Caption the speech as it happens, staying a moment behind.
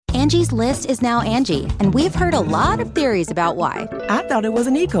Angie's List is now Angie, and we've heard a lot of theories about why. I thought it was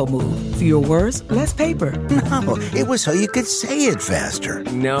an eco move. Fewer words, less paper. No, it was so you could say it faster.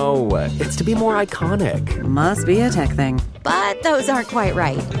 No, it's to be more iconic. Must be a tech thing. But those aren't quite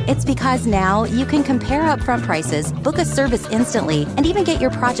right. It's because now you can compare upfront prices, book a service instantly, and even get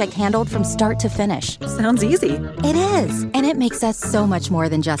your project handled from start to finish. Sounds easy. It is, and it makes us so much more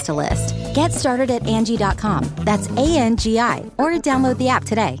than just a list. Get started at Angie.com. That's ANGI, or download the app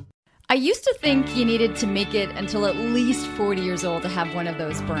today. I used to think you needed to make it until at least 40 years old to have one of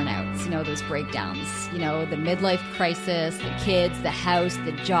those burnouts, those breakdowns, the midlife crisis, the kids, the house,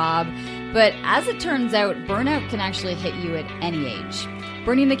 the job. But as it turns out, burnout can actually hit you at any age.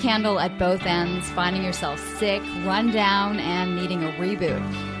 Burning the candle at both ends, finding yourself sick, run down, and needing a reboot.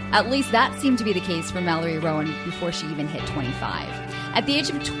 At least that seemed to be the case for Mallory Rowan before she even hit 25. At the age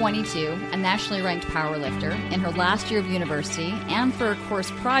of 22, a nationally ranked powerlifter, in her last year of university, and for a course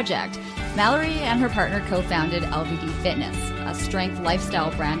project, Mallory and her partner co-founded LVD Fitness, a strength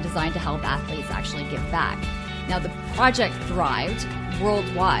lifestyle brand designed to help athletes actually give back. Now, the project thrived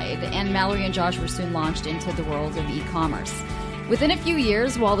worldwide, and Mallory and Josh were soon launched into the world of e-commerce. Within a few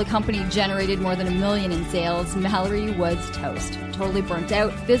years, while the company generated more than $1 million in sales, Mallory was toast. Totally burnt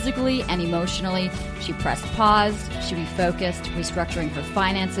out physically and emotionally. She pressed pause, she refocused, restructuring her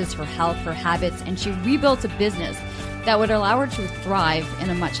finances, her health, her habits, and she rebuilt a business that would allow her to thrive in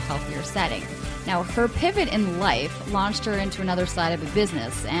a much healthier setting. Now, her pivot in life launched her into another side of the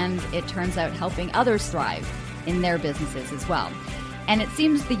business, and it turns out helping others thrive in their businesses as well. And it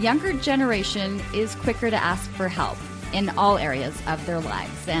seems the younger generation is quicker to ask for help in all areas of their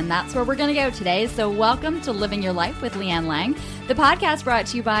lives. And that's where we're going to go today. So welcome to Living Your Life with Leanne Lang, the podcast brought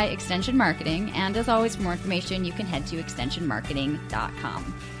to you by Extension Marketing. And as always, for more information, you can head to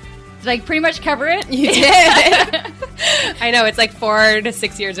extensionmarketing.com. Did I pretty much cover it? You did. I know, it's like 4 to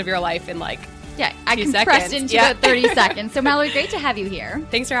 6 years of your life in I compressed into about 30 seconds. So Mallory, great to have you here.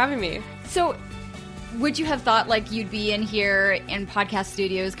 Thanks for having me. So would you have thought you'd be in here in podcast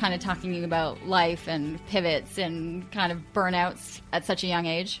studios kind of talking about life and pivots and kind of burnouts at such a young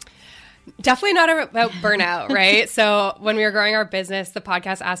age? Definitely not about burnout, right? So when we were growing our business, the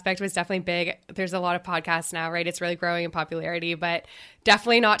podcast aspect was definitely big. There's a lot of podcasts now, right? It's really growing in popularity, but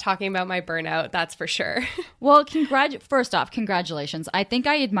definitely not talking about my burnout, that's for sure. Well, first off, congratulations. I think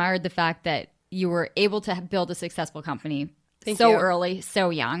I admired the fact that you were able to build a successful company Thank you. early,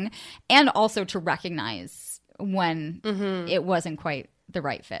 so young, and also to recognize when it wasn't quite the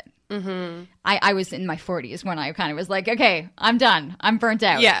right fit. Mm-hmm. I was in my 40s when I kind of was like, okay, I'm done. I'm burnt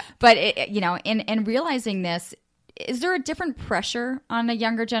out. Yeah. But, in realizing this, is there a different pressure on a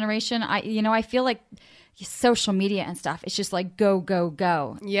younger generation? I feel like social media and stuff, it's just like go, go,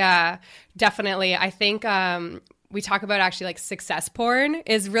 go. Yeah, definitely. I think we talk about actually success porn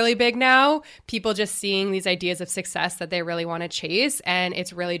is really big now. People just seeing these ideas of success that they really want to chase, and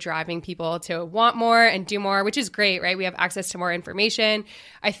it's really driving people to want more and do more, which is great, right? We have access to more information.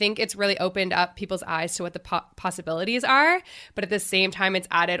 I think it's really opened up people's eyes to what the possibilities are, but at the same time, it's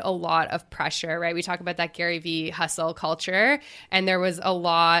added a lot of pressure, right? We talk about that Gary Vee hustle culture, and there was a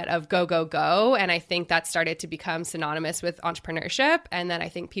lot of go, go, go, and I think that started to become synonymous with entrepreneurship, and then I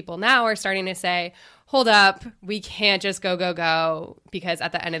think people now are starting to say, hold up, we can't just go, go, go, because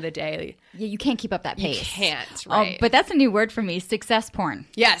at the end of the day, you can't keep up that pace. You can't, right? But that's a new word for me, success porn.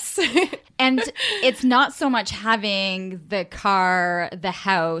 Yes. And it's not so much having the car, the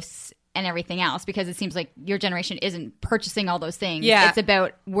house, and everything else, because it seems like your generation isn't purchasing all those things. Yeah. It's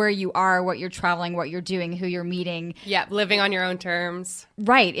about where you are, what you're traveling, what you're doing, who you're meeting. Yeah, living on your own terms.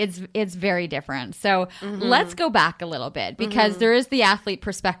 Right. It's very different. So let's go back a little bit, because there is the athlete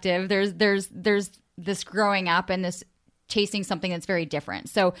perspective. There's this growing up and this chasing something that's very different.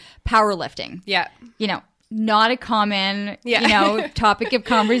 So powerlifting. Yeah. Not a common, topic of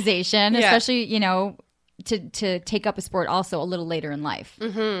conversation, especially, to take up a sport also a little later in life.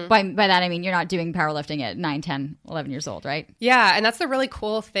 By that, I mean, you're not doing powerlifting at 9, 10, 11 years old, right? Yeah. And that's the really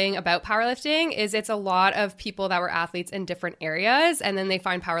cool thing about powerlifting is it's a lot of people that were athletes in different areas, and then they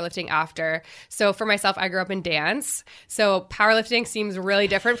find powerlifting after. So for myself, I grew up in dance. So powerlifting seems really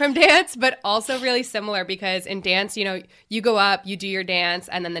different from dance, but also really similar, because in dance, you go up, you do your dance,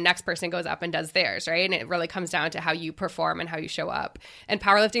 and then the next person goes up and does theirs, right? And it really comes down to how you perform and how you show up. And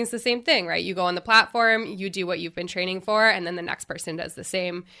powerlifting is the same thing, right? You go on the platform, you do what you've been training for, and then the next person does the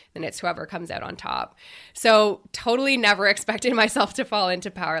same, then it's whoever comes out on top. So totally never expected myself to fall into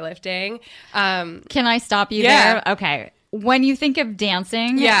powerlifting. Can I stop you there? Okay. When you think of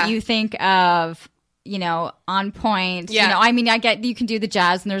dancing, you think of, on point. Yeah. I get you can do the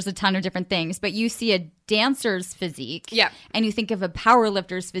jazz and there's a ton of different things, but you see a dancer's physique, Yeah. and you think of a power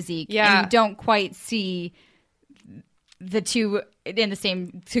lifter's physique, Yeah. and you don't quite see the two in the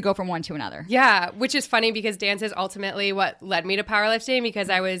same, to go from one to another. Yeah, which is funny because dance is ultimately what led me to powerlifting, because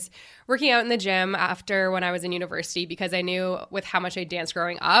I was working out in the gym after when I was in university, because I knew with how much I danced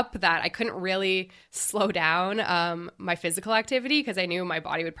growing up that I couldn't really slow down my physical activity, because I knew my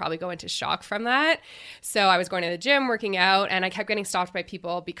body would probably go into shock from that. So I was going to the gym, working out, and I kept getting stopped by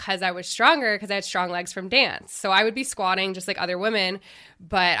people because I was stronger, because I had strong legs from dance. So I would be squatting just like other women,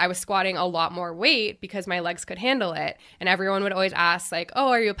 but I was squatting a lot more weight because my legs could handle it. And everyone would always ask like, oh,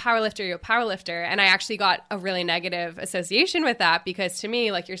 are you a power lifter? Are you a power lifter? And I actually got a really negative association with that, because to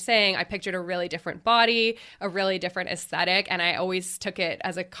me, like you're saying, I pictured a really different body, a really different aesthetic. And I always took it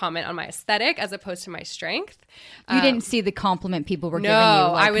as a comment on my aesthetic as opposed to my strength. You didn't see the compliment people were giving you,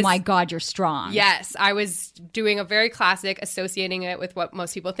 like, I was, my God, you're strong. Yes, I was doing a very classic, associating it with what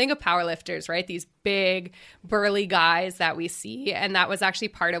most people think of powerlifters, right? These big, burly guys that we see. And that was actually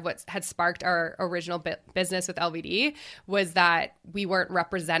part of what had sparked our original business with LVD, was that we weren't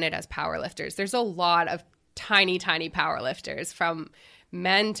represented as powerlifters. There's a lot of tiny, tiny powerlifters, from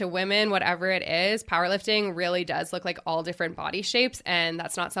men to women, whatever it is. Powerlifting really does look like all different body shapes, and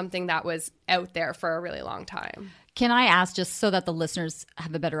that's not something that was out there for a really long time. Can I ask, just so that the listeners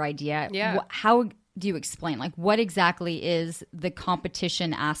have a better idea, how do you explain, like, what exactly is the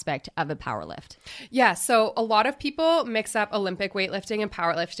competition aspect of a power lift? Yeah, so a lot of people mix up Olympic weightlifting and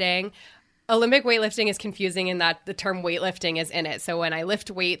powerlifting. Olympic weightlifting is confusing in that the term weightlifting is in it. So when I lift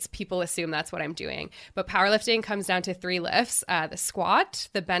weights, people assume that's what I'm doing. But powerlifting comes down to 3 lifts, the squat,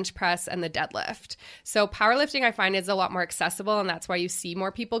 the bench press, and the deadlift. So powerlifting, I find, is a lot more accessible, and that's why you see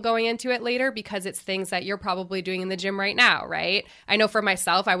more people going into it later, because it's things that you're probably doing in the gym right now, right? I know for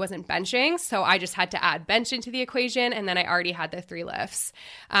myself, I wasn't benching, so I just had to add bench into the equation, and then I already had the 3 lifts.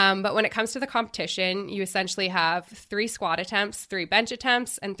 But when it comes to the competition, you essentially have 3 squat attempts, 3 bench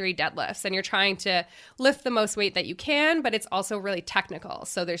attempts, and 3 deadlifts. And you're trying to lift the most weight that you can, but it's also really technical.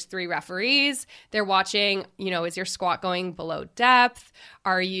 So there's 3 referees. They're watching, is your squat going below depth?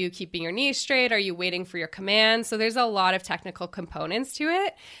 Are you keeping your knees straight? Are you waiting for your command? So there's a lot of technical components to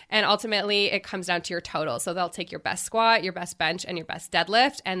it. And ultimately, it comes down to your total. So they'll take your best squat, your best bench, and your best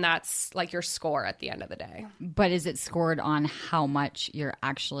deadlift. And that's like your score at the end of the day. But is it scored on how much you're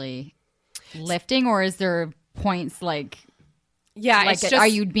actually lifting, or is there points like... Yeah, like, are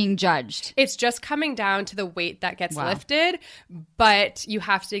you being judged? It's just coming down to the weight that gets lifted, but you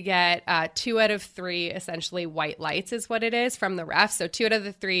have to get 2 out of 3 essentially white lights is what it is from the refs. So 2 out of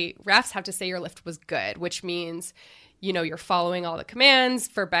the 3 refs have to say your lift was good, which means, you're following all the commands.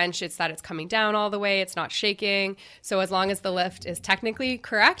 For bench, it's that it's coming down all the way, it's not shaking. So as long as the lift is technically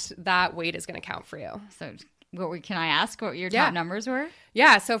correct, that weight is going to count for you. So can I ask what your top numbers were?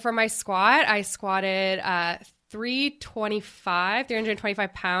 Yeah, so for my squat, I squatted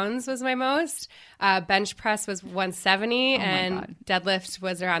 325 pounds was my most. Bench press was 170, and deadlift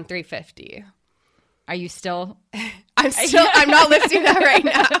was around 350. Are you still? I'm not lifting that right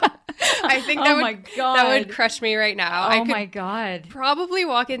now. I think that would crush me right now. Oh my God. Probably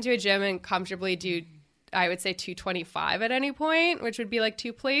walk into a gym and comfortably do, I would say 225 at any point, which would be like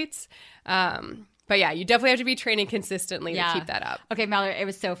 2 plates. But yeah, you definitely have to be training consistently to keep that up. Okay, Mallory, it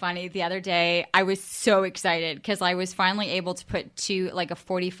was so funny. The other day, I was so excited because I was finally able to put a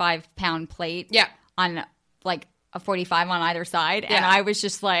 45-pound plate on like a 45 on either side. Yeah. And I was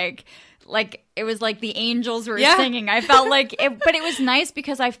just like it was like the angels were singing. I felt like it, but it was nice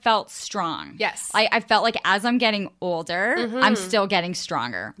because I felt strong. Yes. I felt like as I'm getting older, I'm still getting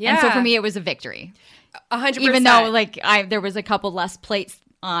stronger. Yeah. And so for me, it was a victory. 100%. Even though there was a couple less plates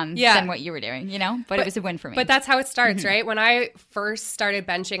on than what you were doing, but it was a win for me. But that's how it starts, right? When I first started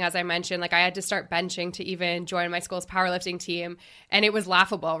benching, as I mentioned, I had to start benching to even join my school's powerlifting team, and it was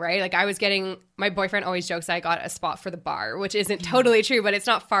laughable, right? I was getting, my boyfriend always jokes I got a spot for the bar, which isn't totally true, but it's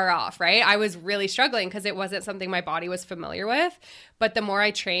not far off, right? I was really struggling because it wasn't something my body was familiar with. But the more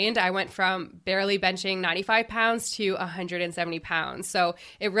I trained, I went from barely benching 95 pounds to 170 pounds. So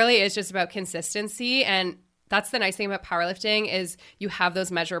it really is just about consistency, and that's the nice thing about powerlifting is you have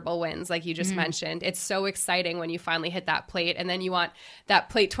those measurable wins, like you just mentioned. It's so exciting when you finally hit that plate, and then you want that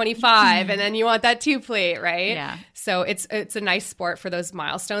plate 25, and then you want that 2 plate, right? Yeah. So it's a nice sport for those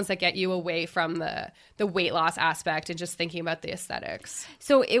milestones that get you away from the weight loss aspect and just thinking about the aesthetics.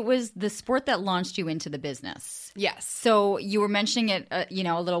 So it was the sport that launched you into the business. Yes. So you were mentioning it, a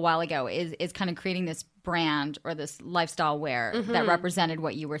little while ago, is kind of creating this brand or this lifestyle wear that represented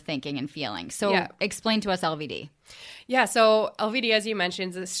what you were thinking and feeling. So explain to us LVD. Yeah, so LVD, as you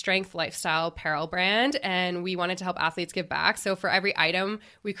mentioned, is a strength lifestyle apparel brand, and we wanted to help athletes give back. So for every item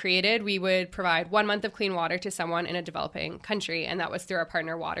we created, we would provide 1 month of clean water to someone in a developing country, and that was through our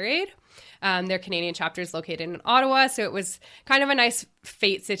partner WaterAid. Their Canadian chapter is located in Ottawa, so it was kind of a nice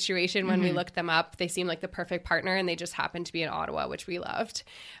fate situation when we looked them up. They seemed like the perfect partner, and they just happened to be in Ottawa, which we loved.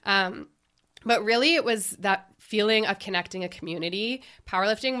 But really, it was that feeling of connecting a community.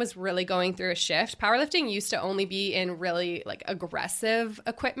 Powerlifting was really going through a shift. Powerlifting used to only be in really like aggressive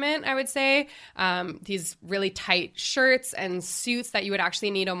equipment, I would say. These really tight shirts and suits that you would actually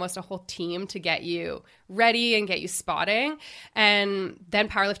need almost a whole team to get you ready and get you spotting. And then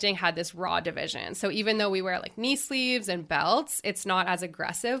powerlifting had this raw division. So even though we wear like knee sleeves and belts, it's not as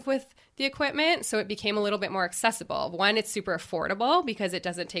aggressive with the equipment, so it became a little bit more accessible. One, it's super affordable because it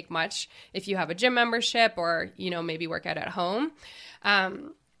doesn't take much if you have a gym membership or, you know, maybe work out at home.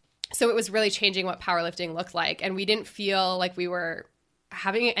 So it was really changing what powerlifting looked like, and we didn't feel like we were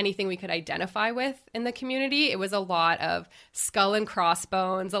having anything we could identify with in the community. It was a lot of skull and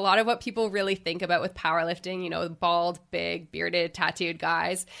crossbones, a lot of what people really think about with powerlifting, you know, bald, big, bearded, tattooed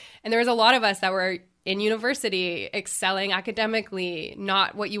guys. And there was a lot of us that were in university, excelling academically,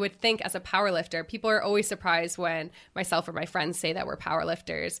 not what you would think as a powerlifter. People are always surprised when myself or my friends say that we're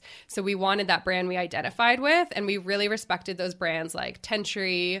powerlifters. So we wanted that brand we identified with, and we really respected those brands like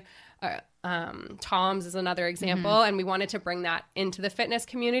Tentry, Tom's is another example. And we wanted to bring that into the fitness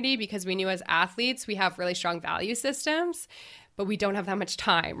community because we knew as athletes, we have really strong value systems, but we don't have that much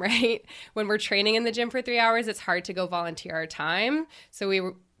time, right? When we're training in the gym for 3 hours, it's hard to go volunteer our time. So we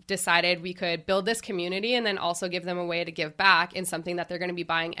decided we could build this community and then also give them a way to give back in something that they're going to be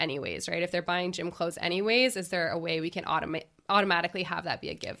buying anyways, right? If they're buying gym clothes anyways, is there a way we can automatically have that be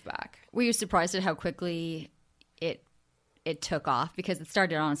a give back? Were you surprised at how quickly it took off? Because it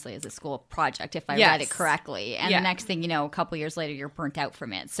started honestly as a school project, if I read it correctly. And the next thing you know, a couple years later, you're burnt out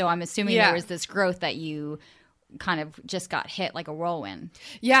from it. So I'm assuming there was this growth that you kind of just got hit like a whirlwind.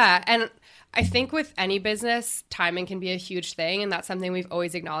 Yeah. And I think with any business, timing can be a huge thing. And that's something we've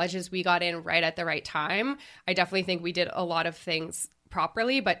always acknowledged is we got in right at the right time. I definitely think we did a lot of things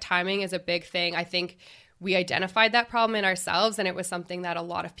properly, but timing is a big thing. I think we identified that problem in ourselves, and it was something that a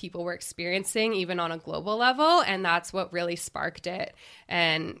lot of people were experiencing, even on a global level, and that's what really sparked it.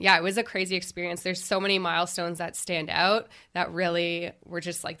 And yeah, it was a crazy experience. There's so many milestones that stand out that really were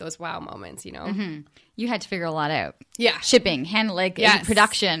just like those wow moments, you know? You had to figure a lot out. Yeah. Shipping,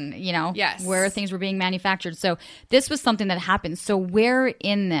 production, you know, where things were being manufactured. So this was something that happened. So where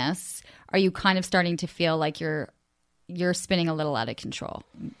in this are you kind of starting to feel like you're spinning a little out of control?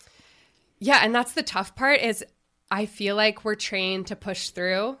 Yeah, and that's the tough part is I feel like we're trained to push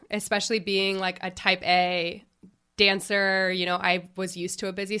through, especially being like a type A dancer. You know, I was used to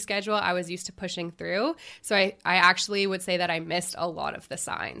a busy schedule. I was used to pushing through. So I actually would say that I missed a lot of the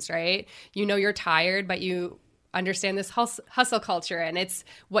signs, right? You know, you're tired, but you understand this hustle culture, and it's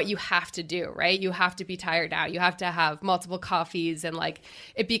what you have to do, right? You have to be tired now. You have to have multiple coffees, and like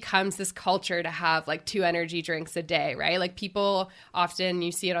it becomes this culture to have like 2 energy drinks a day, right? Like people often,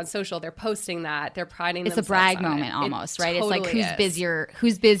 you see it on social, they're posting that, they're priding themselves. It's a brag moment almost, right? Totally, it's like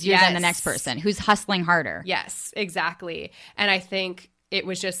who's busier than the next person, who's hustling harder. Yes, exactly. And I think it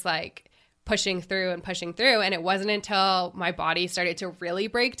was just like pushing through. And it wasn't until my body started to really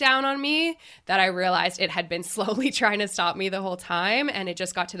break down on me that I realized it had been slowly trying to stop me the whole time. And it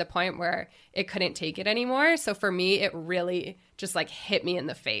just got to the point where it couldn't take it anymore. So for me, it really just like hit me in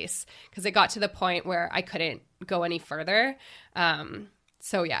the face because it got to the point where I couldn't go any further.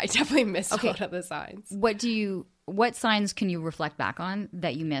 So yeah, I definitely missed a lot of the signs. What signs can you reflect back on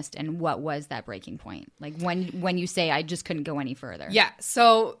that you missed, and what was that breaking point? Like when you say I just couldn't go any further? Yeah.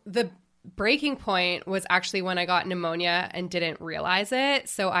 So the breaking point was actually when I got pneumonia and didn't realize it.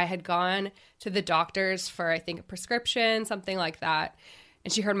 So I had gone to the doctors for, I think, a prescription, something like that.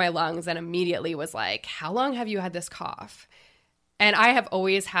 And she heard my lungs and immediately was like, how long have you had this cough? And I have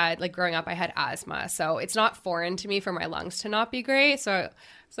always had, like growing up, I had asthma. So it's not foreign to me for my lungs to not be great. So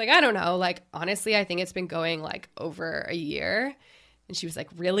it's like, I don't know. Like, honestly, I think it's been going like over a year. And she was like,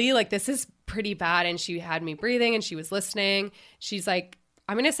 really? Like, this is pretty bad. And she had me breathing and she was listening. She's like,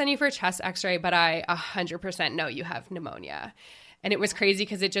 I'm going to send you for a chest x-ray, but I 100% know you have pneumonia. And it was crazy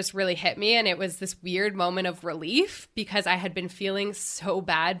because it just really hit me. And it was this weird moment of relief because I had been feeling so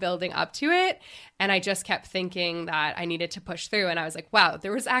bad building up to it. And I just kept thinking that I needed to push through. And I was like, wow,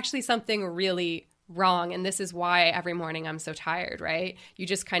 there was actually something really wrong. And this is why every morning I'm so tired, right? You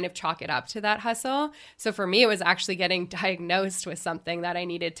just kind of chalk it up to that hustle. So for me, it was actually getting diagnosed with something that I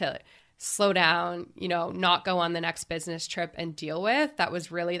needed to slow down, you know, not go on the next business trip and deal with. That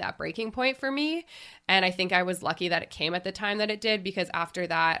was really that breaking point for me. And I think I was lucky that it came at the time that it did, because after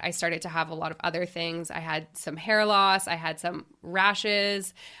that, I started to have a lot of other things. I had some hair loss. I had some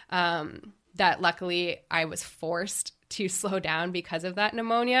rashes that luckily I was forced to slow down because of that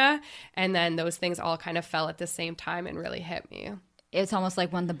pneumonia. And then those things all kind of fell at the same time and really hit me. It's almost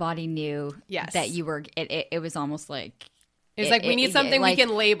like when the body knew that you were, it was almost like, it's like we need something we can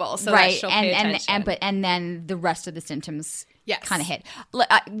label so that she'll pay attention. And then the rest of the symptoms kind of hit.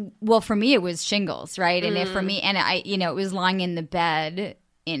 Well, for me, it was shingles, right? And for me, and I, you know, it was lying in the bed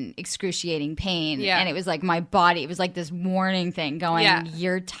in excruciating pain. And it was like my body, it was like this warning thing going,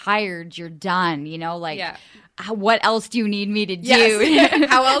 you're tired, you're done, you know, like what else do you need me to do? Yes.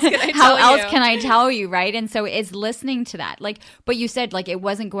 How else can I tell you? How else can I tell you, right? And so it's listening to that. Like, but you said like it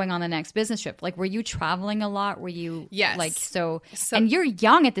wasn't going on the next business trip. Like, were you traveling a lot? Were you like so and you're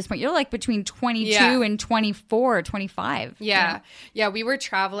young at this point. You're like between 22 and 24, 25. Yeah, we were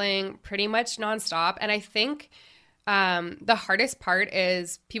traveling pretty much nonstop. And I think the hardest part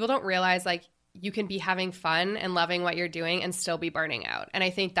is people don't realize like you can be having fun and loving what you're doing and still be burning out. And I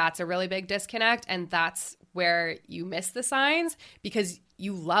think that's a really big disconnect. And that's where you miss the signs, because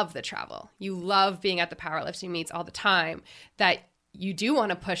you love the travel. You love being at the powerlifting meets all the time, that you do want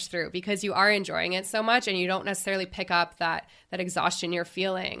to push through because you are enjoying it so much, and you don't necessarily pick up that exhaustion you're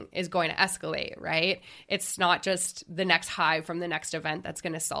feeling is going to escalate, right? It's not just the next high from the next event that's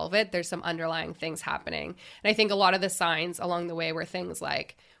going to solve it. There's some underlying things happening. And I think a lot of the signs along the way were things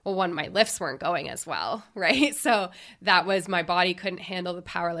like, well, one, my lifts weren't going as well, right? So that was my body couldn't handle the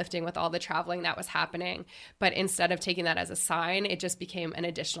powerlifting with all the traveling that was happening. But instead of taking that as a sign, it just became an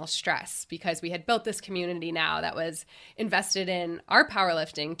additional stress, because we had built this community now that was invested in our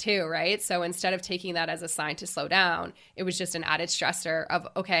powerlifting too, right? So instead of taking that as a sign to slow down, it was just an added stressor of,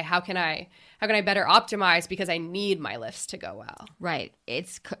 okay, how can I better optimize, because I need my lifts to go well. Right.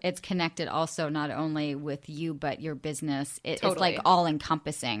 It's connected also not only with you, but your business. It's Totally. like all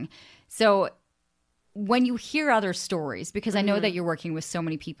encompassing. So when you hear other stories, because I know that you're working with so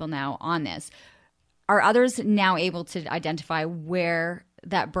many people now on this, are others now able to identify where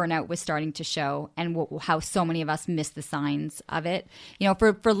that burnout was starting to show and how so many of us miss the signs of it? You know,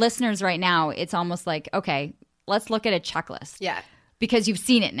 for listeners right now, it's almost like, okay, let's look at a checklist. Yeah. Because you've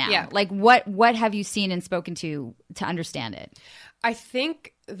seen it now. Yeah. Like what have you seen and spoken to understand it? I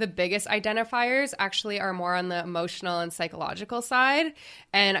think the biggest identifiers actually are more on the emotional and psychological side.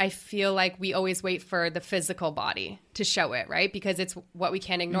 And I feel like we always wait for the physical body to show it, right? Because it's what we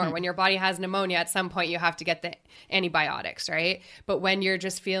can't ignore. When your body has pneumonia, at some point you have to get the antibiotics, right? But when you're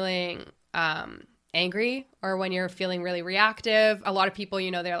just feeling angry, or when you're feeling really reactive, a lot of people,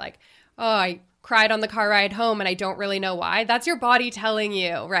 you know, they're like, oh, I cried on the car ride home and I don't really know why. That's your body telling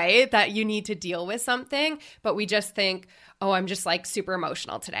you, right, that you need to deal with something. But we just think, oh, I'm just like super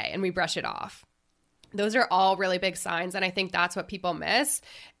emotional today, and we brush it off. Those are all really big signs, and I think that's what people miss.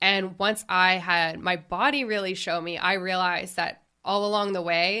 And once I had my body really show me, I realized that all along the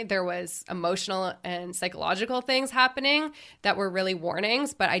way, there was emotional and psychological things happening that were really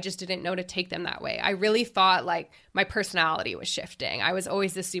warnings, but I just didn't know to take them that way. I really thought like my personality was shifting. I was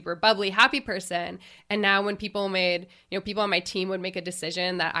always this super bubbly, happy person. And now when people made, you know, people on my team would make a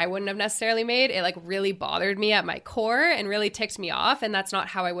decision that I wouldn't have necessarily made, it like really bothered me at my core and really ticked me off. And that's not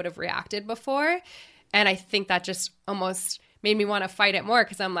how I would have reacted before. And I think that just almost made me want to fight it more,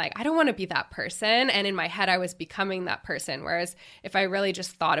 because I'm like, I don't want to be that person. And in my head, I was becoming that person. Whereas if I really just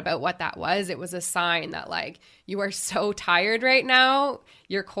thought about what that was, it was a sign that like, you are so tired right now.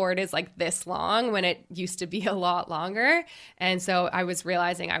 Your cord is like this long when it used to be a lot longer. And so I was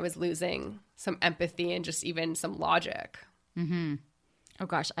realizing I was losing some empathy and just even some logic. Mm-hmm. Oh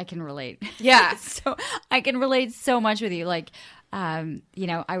gosh, I can relate. Yeah. So I can relate so much with you. Like, you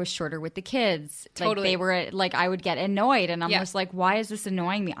know, I was shorter with the kids. Like, totally. They were like, I would get annoyed, and I'm just like, why is this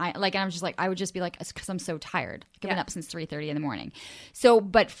annoying me? And I'm just like, I would just be like, it's because I'm so tired. I've been up since 3:30 in the morning. So,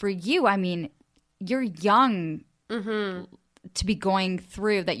 but for you, I mean, you're young to be going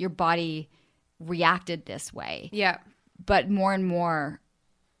through that. Your body reacted this way. Yeah. But more and more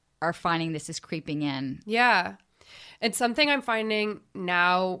are finding this is creeping in. Yeah. It's something I'm finding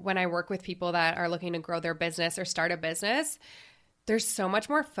now when I work with people that are looking to grow their business or start a business. There's so much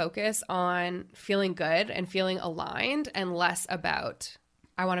more focus on feeling good and feeling aligned, and less about,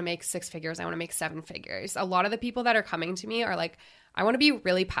 I want to make 6 figures, I want to make 7 figures. A lot of the people that are coming to me are like, I want to be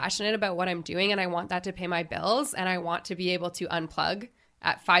really passionate about what I'm doing, and I want that to pay my bills, and I want to be able to unplug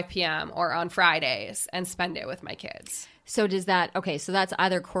at 5 p.m. or on Fridays and spend it with my kids. So does that, okay, so that's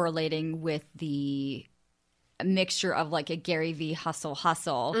either correlating with the a mixture of like a Gary V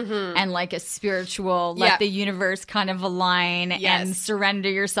hustle and like a spiritual, let the universe kind of align and surrender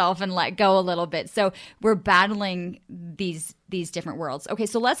yourself and let go a little bit. So we're battling these different worlds. Okay,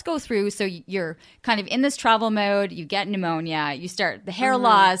 so let's go through. So you're kind of in this travel mode, you get pneumonia, you start the hair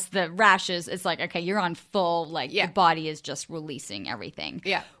loss, the rashes. It's like, okay, you're on full, like the body is just releasing everything.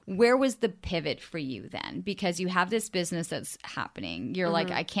 Yeah. Where was the pivot for you then? Because you have this business that's happening. You're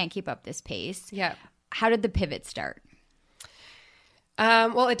like, I can't keep up this pace. Yeah. How did the pivot start?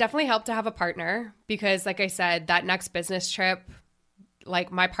 Well, it definitely helped to have a partner because, like I said, that next business trip,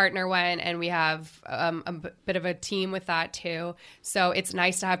 like my partner went, and we have a bit of a team with that too. So it's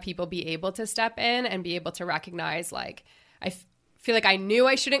nice to have people be able to step in and be able to recognize, like, I feel like I knew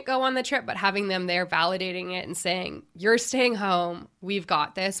I shouldn't go on the trip, but having them there validating it and saying, you're staying home, we've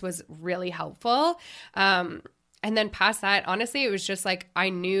got this, was really helpful. And then past that, honestly, it was just like I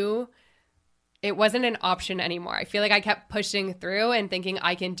knew it wasn't an option anymore. I feel like I kept pushing through and thinking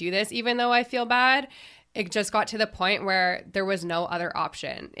I can do this even though I feel bad. It just got to the point where there was no other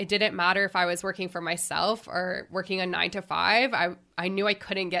option. It didn't matter if I was working for myself or working a 9 to 5. I knew I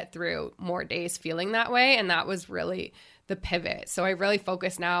couldn't get through more days feeling that way. And that was really the pivot. So I really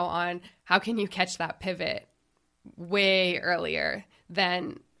focus now on how can you catch that pivot way earlier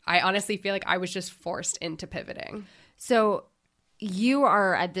than I honestly feel like I was just forced into pivoting. So you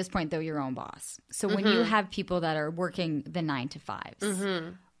are at this point, though, your own boss. So when you have people that are working the 9 to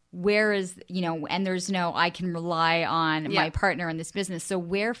 5s, where is, and there's no, I can rely on my partner in this business. So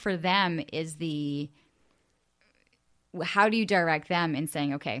where for them is how do you direct them in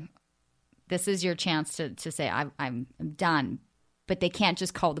saying, okay, this is your chance to say, I'm done. But they can't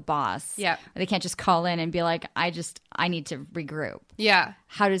just call the boss. Yeah. They can't just call in and be like, I need to regroup. Yeah.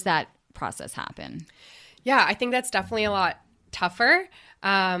 How does that process happen? Yeah, I think that's definitely a lot tougher.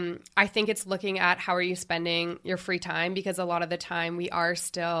 I think it's looking at how are you spending your free time, because a lot of the time we are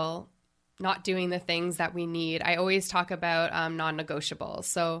still not doing the things that we need. I always talk about non-negotiables.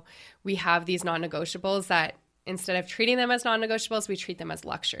 So we have these non-negotiables that instead of treating them as non-negotiables, we treat them as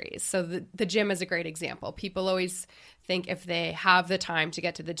luxuries. So the gym is a great example. People always think if they have the time to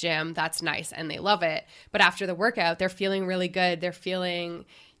get to the gym, that's nice and they love it. But after the workout, they're feeling really good. They're feeling,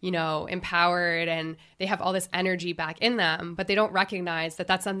 empowered, and they have all this energy back in them, but they don't recognize that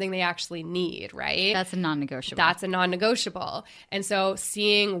that's something they actually need, right? That's a non-negotiable. That's a non-negotiable. And so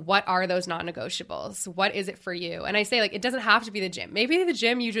seeing what are those non-negotiables? What is it for you? And I say, like, it doesn't have to be the gym. Maybe the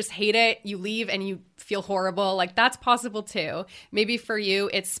gym, you just hate it, you leave and you feel horrible. Like, that's possible too. Maybe for you,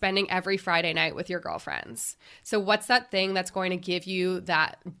 it's spending every Friday night with your girlfriends. So what's that thing that's going to give you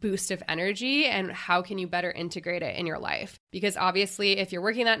that boost of energy, and how can you better integrate it in your life? Because obviously, if you're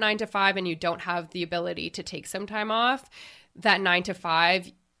working that 9 to 5 and you don't have the ability to take some time off, that 9 to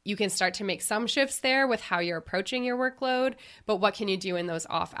 5, you can start to make some shifts there with how you're approaching your workload. But what can you do in those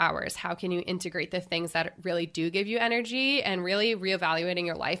off hours? How can you integrate the things that really do give you energy, and really reevaluating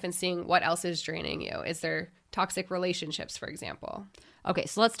your life and seeing what else is draining you? Is there toxic relationships, for example? Okay,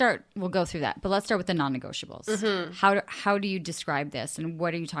 so we'll go through that, but let's start with the non-negotiables. How do you describe this, and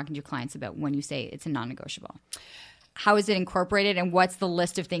what are you talking to your clients about when you say it's a non-negotiable? How is it incorporated, and what's the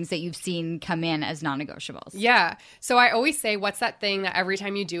list of things that you've seen come in as non-negotiables? Yeah. So I always say, what's that thing that every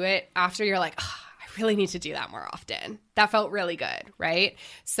time you do it, after you're like, oh, I really need to do that more often. That felt really good, right?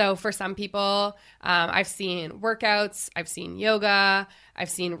 So for some people, I've seen workouts, I've seen yoga, I've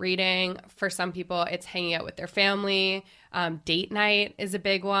seen reading. For some people, it's hanging out with their family. Date night is a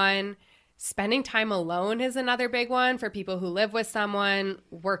big one. Spending time alone is another big one for people who live with someone,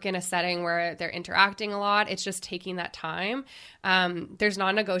 work in a setting where they're interacting a lot. It's just taking that time. There's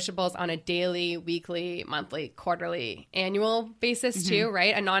non-negotiables on a daily, weekly, monthly, quarterly, annual basis too,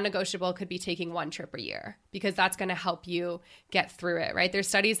 right? A non-negotiable could be taking one trip a year, because that's going to help you get through it, right? There's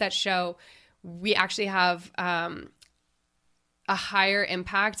studies that show we actually have a higher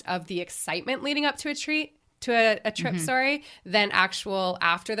impact of the excitement leading up to a trip, than actual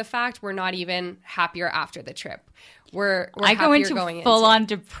after the fact. We're not even happier after the trip. I go into full on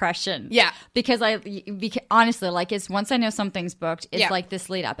depression. Yeah. Because honestly, like, it's once I know something's booked, it's like this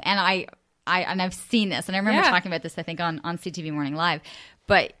lead up. And I've seen this, and I remember talking about this, I think on CTV Morning Live.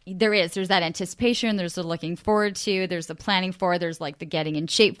 But there's that anticipation, there's the looking forward to, there's the planning for, there's like the getting in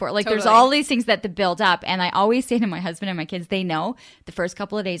shape for. Like, there's all these things that build up. And I always say to my husband and my kids, they know the first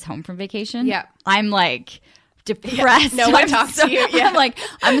couple of days home from vacation, I'm like depressed. No one talks to you. I'm like,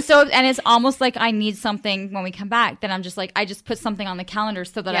 and it's almost like I need something when we come back. Then I'm just like, I just put something on the calendar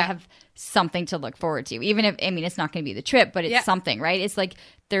so that I have something to look forward to. Even if, it's not going to be the trip, but it's something, right? It's like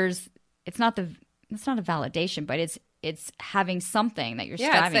it's not a validation, but it's having something that you're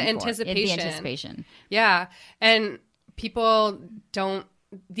striving it's the for. anticipation. The anticipation. Yeah. And people don't,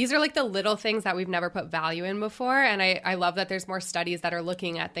 these are like the little things that we've never put value in before. And I love that there's more studies that are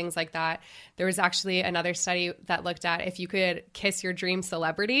looking at things like that. There was actually another study that looked at if you could kiss your dream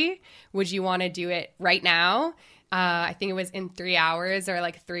celebrity, would you want to do it right now? I think it was in 3 hours or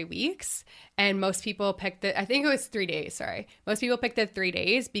like 3 weeks. And most people picked I think it was 3 days, sorry. Most people picked the 3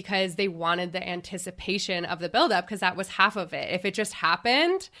 days because they wanted the anticipation of the buildup, because that was half of it. If it just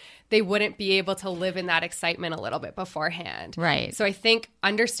happened, they wouldn't be able to live in that excitement a little bit beforehand. Right. So I think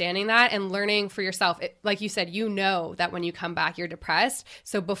understanding that and learning for yourself, like you said, you know that when you come back, you're depressed.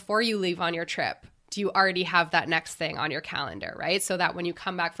 So before you leave on your trip, do you already have that next thing on your calendar, right? So that when you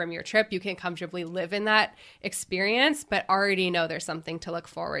come back from your trip, you can comfortably live in that experience, but already know there's something to look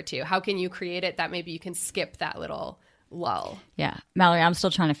forward to. How can you create it that maybe you can skip that little lull? Yeah. Mallory, I'm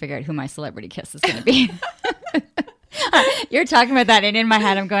still trying to figure out who my celebrity kiss is going to be. You're talking about that, and in my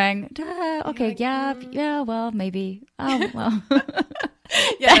head, I'm going, okay, yeah, well, maybe. Oh, well.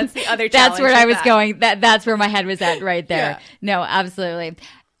 Yeah, that's the other challenge. That's where I was going. That's where my head was at right there. Yeah. No, absolutely.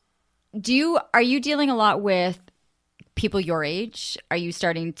 Are you dealing a lot with people your age? Are you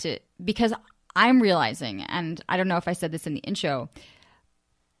starting to, because I'm realizing, and I don't know if I said this in the intro,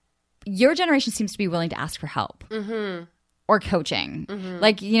 your generation seems to be willing to ask for help or coaching.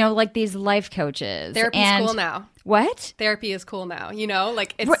 Like, like these life coaches. Therapy's cool now. What? Therapy is cool now,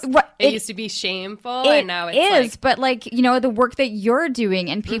 like it used to be shameful, and now it's is, but the work that you're doing,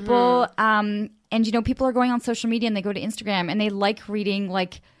 and people, people are going on social media and they go to Instagram and they like reading,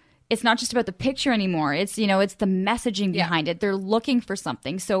 it's not just about the picture anymore. It's, it's the messaging behind it. They're looking for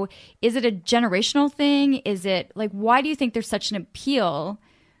something. So is it a generational thing? Is it why do you think there's such an appeal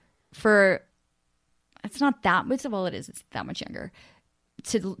for, it's not that much, well, it is, it's that much younger,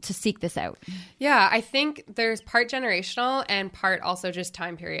 to seek this out? Yeah, I think there's part generational and part also just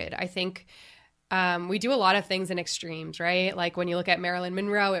time period. I think we do a lot of things in extremes, right? Like when you look at Marilyn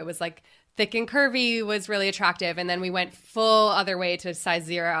Monroe, it was thick and curvy was really attractive. And then we went full other way to size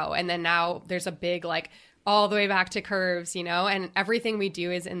 0. And then now there's a big, all the way back to curves, and everything we do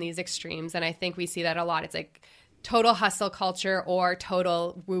is in these extremes. And I think we see that a lot. It's total hustle culture or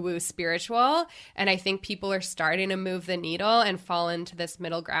total woo-woo spiritual. And I think people are starting to move the needle and fall into this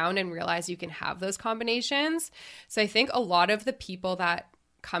middle ground and realize you can have those combinations. So I think a lot of the people that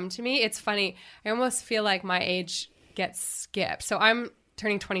come to me, it's funny, I almost feel like my age gets skipped. So I'm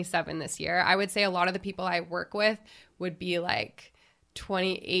turning 27 this year. I would say a lot of the people I work with would be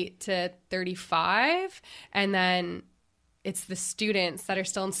 28 to 35. And then it's the students that are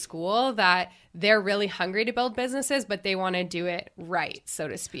still in school that they're really hungry to build businesses, but they want to do it right, so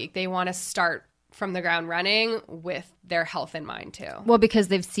to speak. They want to start from the ground running with their health in mind too. Well, because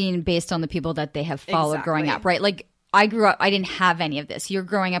they've seen based on the people that they have followed growing up, right? I grew up, I didn't have any of this. You're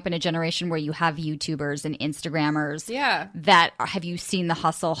growing up in a generation where you have YouTubers and Instagrammers that have you seen the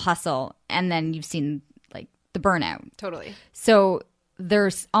hustle, and then you've seen the burnout. Totally. So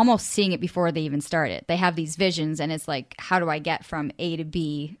they're almost seeing it before they even start it. They have these visions, and it's how do I get from A to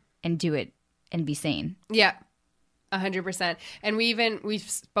B and do it and be sane? Yeah. 100%. And we've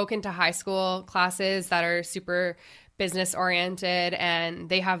spoken to high school classes that are super business oriented, and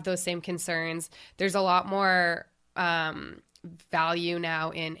they have those same concerns. There's a lot more value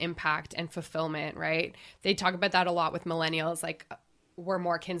now in impact and fulfillment, right? They talk about that a lot with millennials. We're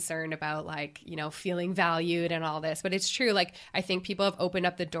more concerned about feeling valued and all this, but it's true. I think people have opened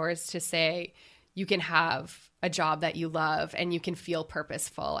up the doors to say you can have a job that you love and you can feel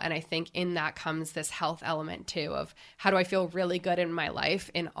purposeful. And I think in that comes this health element too of how do I feel really good in my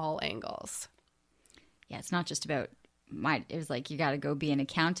life in all angles? Yeah. It's not just about it was you got to go be an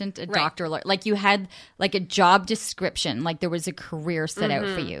accountant, a doctor, you had a job description, there was a career set out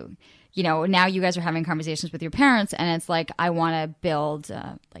for you. Now you guys are having conversations with your parents, and it's I want to build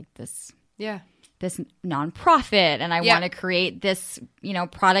this nonprofit, and I want to create this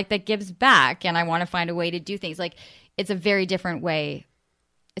product that gives back, and I want to find a way to do things. It's a very different way.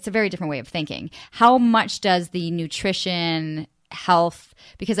 It's a very different way of thinking. How much does the nutrition, health,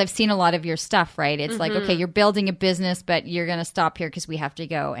 because I've seen a lot of your stuff, right? It's okay, you're building a business, but you're going to stop here because we have to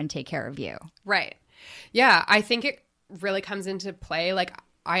go and take care of you. Right. Yeah. I think it really comes into play.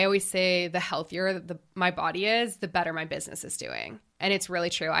 I always say the healthier my body is, the better my business is doing. And it's really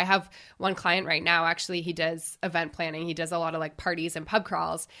true. I have one client right now, actually, he does event planning. He does a lot of parties and pub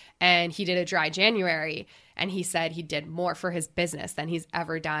crawls, and he did a dry January, and he said he did more for his business than he's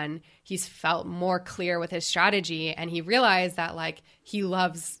ever done. He's felt more clear with his strategy, and he realized that he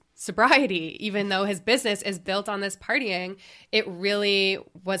loves sobriety, even though his business is built on this partying. It really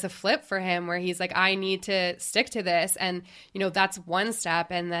was a flip for him where he's like, I need to stick to this. And, that's one step.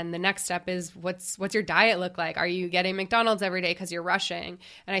 And then the next step is what's your diet look like? Are you getting McDonald's every day because you're rushing?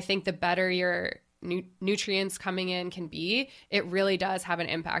 And I think the better your nutrients coming in can be, it really does have an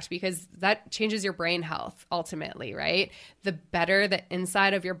impact because that changes your brain health ultimately, right? The better the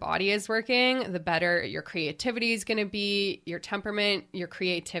inside of your body is working, the better your creativity is going to be, your temperament, your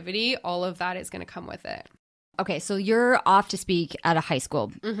creativity, all of that is going to come with it. Okay, so you're off to speak at a high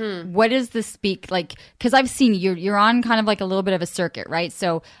school. What is the speak like? Because I've seen you're on kind of like a little bit of a circuit, right?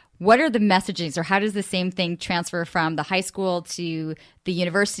 So what are the messages, or how does the same thing transfer from the high school to the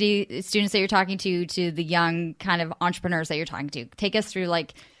university students that you're talking to the young kind of entrepreneurs that you're talking to? Take us through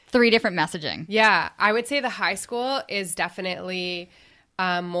like 3 different messaging. Yeah, I would say the high school is definitely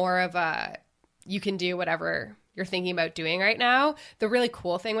more of a, you can do whatever you're thinking about doing right now. The really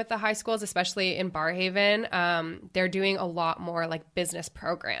cool thing with the high schools, especially in Barrhaven, they're doing a lot more like business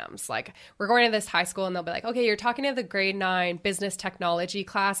programs. Like we're going to this high school and they'll be like, okay, you're talking to the grade 9 business technology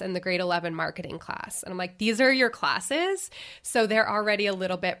class and the grade 11 marketing class. And I'm like, these are your classes. So they're already a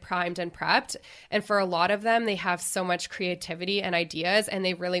little bit primed and prepped. And for a lot of them, they have so much creativity and ideas, and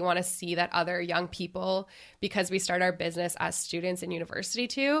they really want to see that other young people, because we start our business as students in university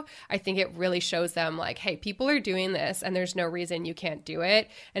too, I think it really shows them like, hey, people are doing this and there's no reason you can't do it.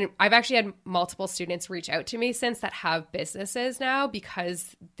 And I've actually had multiple students reach out to me since that have businesses now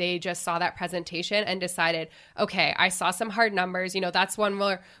because they just saw that presentation and decided, okay, I saw some hard numbers. That's one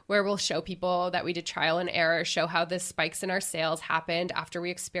where we'll show people that we did trial and error, show how the spikes in our sales happened after we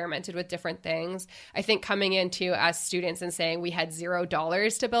experimented with different things. I think coming into as students and saying we had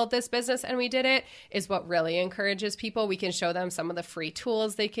 $0 to build this business and we did it is what really encourages people. We can show them some of the free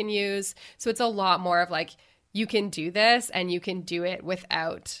tools they can use. So it's a lot more of like, you can do this and you can do it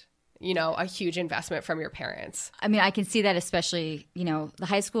without, a huge investment from your parents. I mean, I can see that especially, the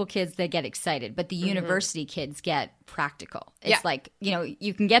high school kids, they get excited, but the university kids get practical. It's like,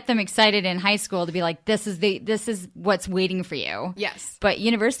 you can get them excited in high school to be like, this is what's waiting for you. Yes. But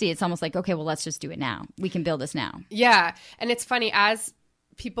university, it's almost like, okay, well, let's just do it now. We can build this now. Yeah. And it's funny, as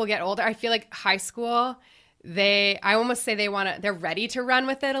people get older, I feel like high school, I almost say they're ready to run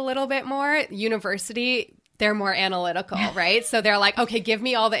with it a little bit more. University, they're more analytical, right? So they're like, okay, give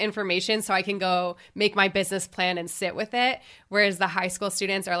me all the information so I can go make my business plan and sit with it. Whereas the high school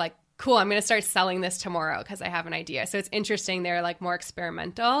students are like, cool, I'm going to start selling this tomorrow because I have an idea. So it's interesting. They're like more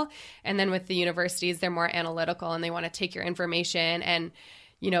experimental. And then with the universities, they're more analytical and they want to take your information and,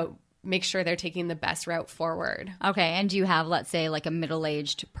 make sure they're taking the best route forward. Okay. And do you have, let's say, like a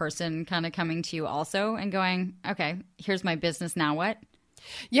middle-aged person kind of coming to you also and going, okay, here's my business, now what?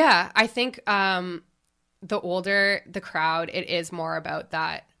 Yeah. I think the older the crowd, it is more about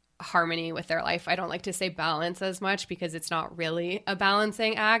that harmony with their life. I don't like to say balance as much because it's not really a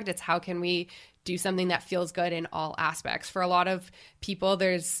balancing act. It's how can we do something that feels good in all aspects. For a lot of people,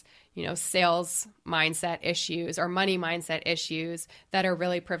 there's sales mindset issues or money mindset issues that are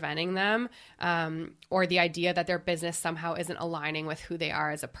really preventing them, or the idea that their business somehow isn't aligning with who they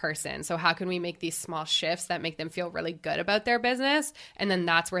are as a person. So how can we make these small shifts that make them feel really good about their business? And then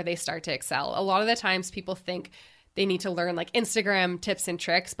that's where they start to excel. A lot of the times people think they need to learn like Instagram tips and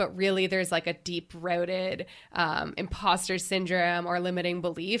tricks, but really there's like a deep-rooted imposter syndrome or limiting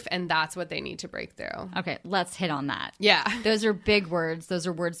belief, and that's what they need to break through. Okay, let's hit on that. Yeah. Those are big words. Those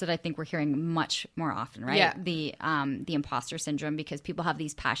are words that I think we're hearing much more often, right? Yeah. The imposter syndrome, because people have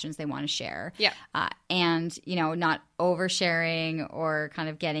these passions they want to share. Yeah. And, not oversharing or kind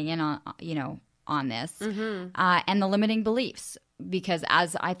of getting in on, on this. And the limiting beliefs. Because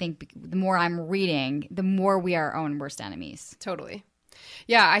as I think the more I'm reading, the more we are our own worst enemies. Totally.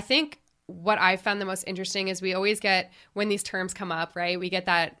 Yeah, I think what I found the most interesting is we always get, when these terms come up, right, we get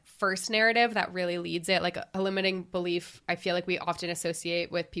that first narrative that really leads it. Like a limiting belief, I feel like we often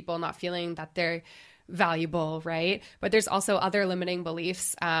associate with people not feeling that they're valuable, right? But there's also other limiting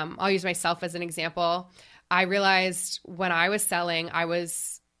beliefs. I'll use myself as an example. I realized when I was selling, I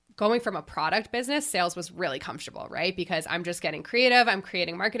was going from a product business, sales was really comfortable, right? Because I'm just getting creative, I'm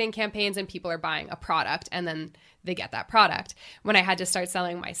creating marketing campaigns, and people are buying a product, and then they get that product. When I had to start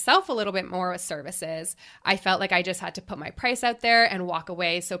selling myself a little bit more with services, I felt like I just had to put my price out there and walk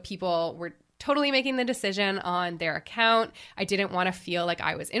away. So people were totally making the decision on their account. I didn't want to feel like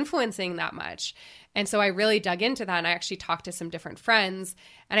I was influencing that much. And so I really dug into that, and I actually talked to some different friends,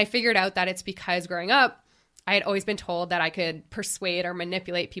 and I figured out that it's because growing up, I had always been told that I could persuade or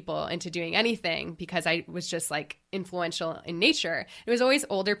manipulate people into doing anything because I was just like influential in nature. It was always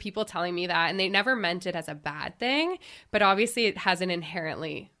older people telling me that, and they never meant it as a bad thing, but obviously it has an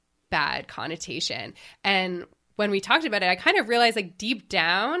inherently bad connotation. And when we talked about it, I kind of realized like deep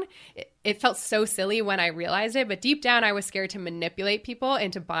down, it felt so silly when I realized it, but deep down I was scared to manipulate people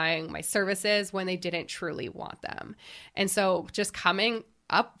into buying my services when they didn't truly want them. And so just coming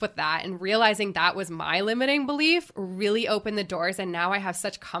up with that and realizing that was my limiting belief really opened the doors. And now I have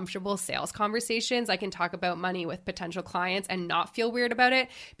such comfortable sales conversations. I can talk about money with potential clients and not feel weird about it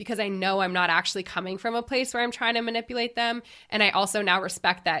because I know I'm not actually coming from a place where I'm trying to manipulate them. And I also now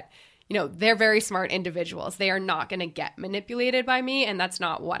respect that, you know, they're very smart individuals. They are not going to get manipulated by me, and that's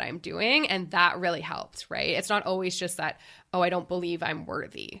not what I'm doing. And that really helped, right? It's not always just that, oh, I don't believe I'm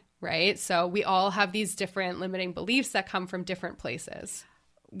worthy, right? So we all have these different limiting beliefs that come from different places.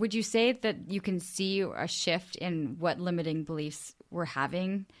 Would you say that you can see a shift in what limiting beliefs we're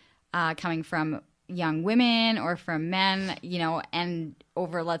having coming from young women or from men, you know, and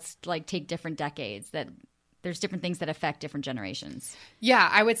over, let's like take different decades, that there's different things that affect different generations? Yeah,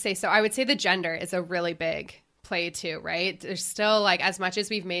 I would say so. I would say the gender is a really big play too, right? There's still, like, as much as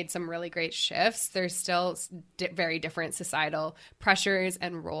we've made some really great shifts, there's still very different societal pressures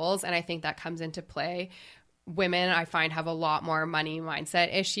and roles. And I think that comes into play. Women, I find, have a lot more money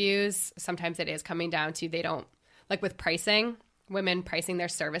mindset issues. Sometimes it is coming down to they don't, like with pricing, women pricing their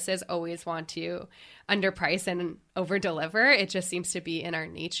services always want to underprice and over deliver. It just seems to be in our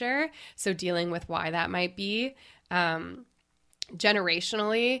nature. So dealing with why that might be.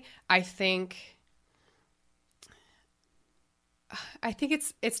 Generationally, I think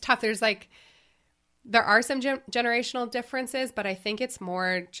it's tough. There are some generational differences, but I think it's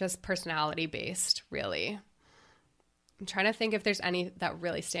more just personality based, really. I'm trying to think if there's any that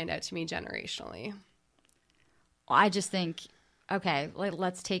really stand out to me generationally. I just think, okay,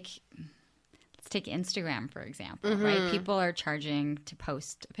 let's take Instagram, for example, right? People are charging to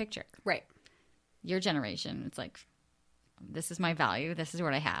post a picture. Right. Your generation, it's like, this is my value. This is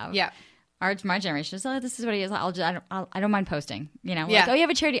what I have. Yeah. My generation is, this is what it is. I don't mind posting. You know, yeah. Like, oh, you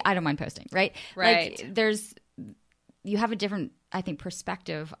have a charity. I don't mind posting. Right. Right. Like, you have a different, I think,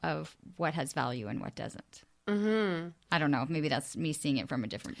 perspective of what has value and what doesn't. Mm-hmm. I don't know. Maybe that's me seeing it from a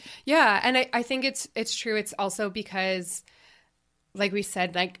different. Yeah. And I think it's true. It's also because, like we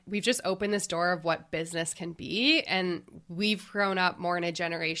said, like we've just opened this door of what business can be. And we've grown up more in a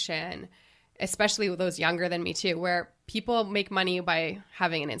generation, especially with those younger than me too, where people make money by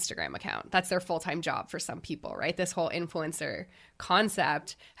having an Instagram account. That's their full-time job for some people, right? This whole influencer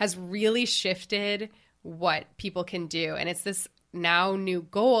concept has really shifted what people can do. And it's this now new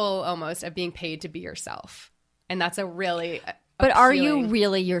goal almost of being paid to be yourself. And that's a really But are you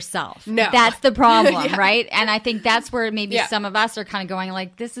really yourself? No. That's the problem, yeah. right? And I think that's where maybe some of us are kind of going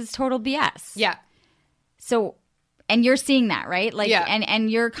like, this is total BS. Yeah. So, and you're seeing that, right? Like, and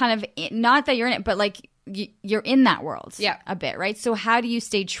you're kind of, not that you're in it, but like you're in that world a bit, right? So how do you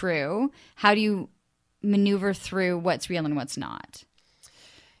stay true? How do you maneuver through what's real and what's not?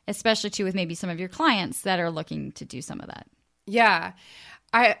 Especially too with maybe some of your clients that are looking to do some of that. Yeah.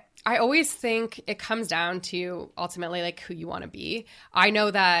 I always think it comes down to ultimately like who you want to be. I know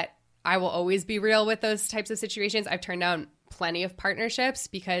that I will always be real with those types of situations. I've turned down plenty of partnerships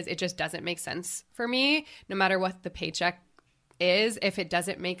because it just doesn't make sense for me, no matter what the paycheck is. If it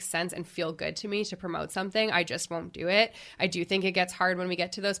doesn't make sense and feel good to me to promote something, I just won't do it. I do think it gets hard when we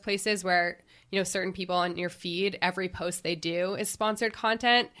get to those places where, you know, certain people on your feed, every post they do is sponsored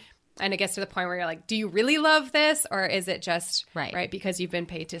content. And it gets to the point where you're like, do you really love this? Or is it just right because you've been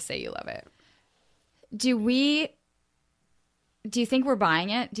paid to say you love it? Do you think we're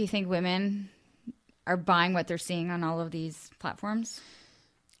buying it? Do you think women are buying what they're seeing on all of these platforms?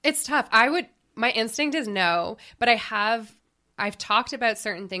 It's tough. My instinct is no, but I've talked about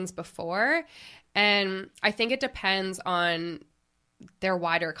certain things before, and I think it depends on their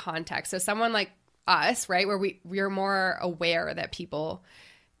wider context. So someone like us, right, where we're more aware that people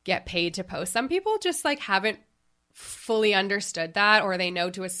get paid to post. Some people just like haven't fully understood that, or they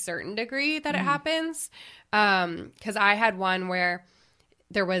know to a certain degree that it happens. Because I had one where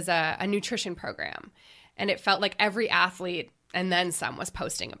there was a nutrition program, and it felt like every athlete and then some was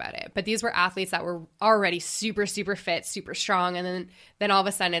posting about it. But these were athletes that were already super, super fit, super strong. And then all of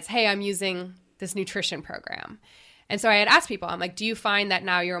a sudden it's, hey, I'm using this nutrition program. And so I had asked people, I'm like, do you find that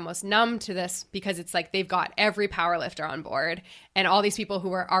now you're almost numb to this because it's like they've got every powerlifter on board and all these people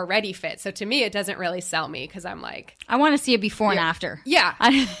who are already fit. So to me, it doesn't really sell me because I'm like, I want to see a before and after. Yeah.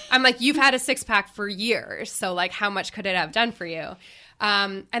 I'm like, you've had a six pack for years. So like, how much could it have done for you?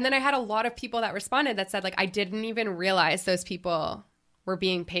 And then I had a lot of people that responded that said like, I didn't even realize those people were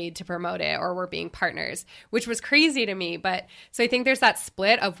being paid to promote it or were being partners, which was crazy to me. But so I think there's that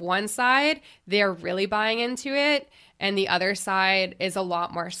split of one side, they're really buying into it. and the other side is a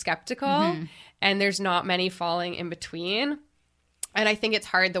lot more skeptical, and there's not many falling in between. And I think it's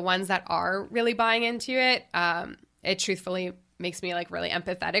hard. The ones that are really buying into it, it truthfully makes me like really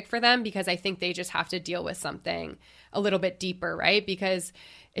empathetic for them, because I think they just have to deal with something a little bit deeper, right? Because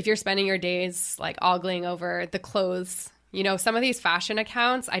if you're spending your days like ogling over the clothes, you know, some of these fashion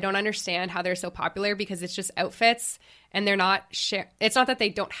accounts, I don't understand how they're so popular, because it's just outfits, and they're not it's not that they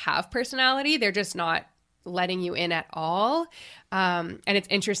don't have personality, they're just not letting you in at all. And it's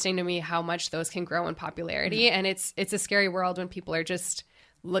interesting to me how much those can grow in popularity. And it's a scary world when people are just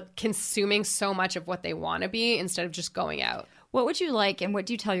consuming so much of what they want to be instead of just going out. What would you like, and what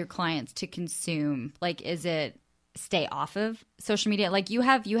do you tell your clients to consume? Like, is it stay off of social media? Like, you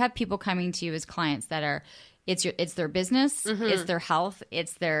have people coming to you as clients that are, it's their business, it's their health,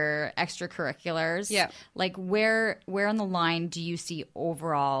 it's their extracurriculars. Yeah. Like, where on the line do you see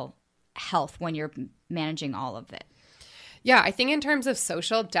overall health when you're managing all of it? Yeah, I think in terms of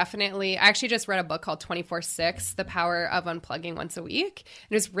social, definitely. I actually just read a book called 24/6, The Power of Unplugging Once a Week.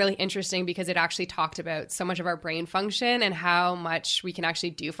 It was really interesting because it actually talked about so much of our brain function and how much we can actually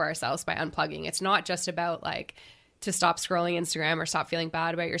do for ourselves by unplugging. It's not just about like to stop scrolling Instagram or stop feeling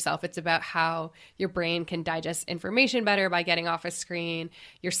bad about yourself. It's about how your brain can digest information better by getting off a screen.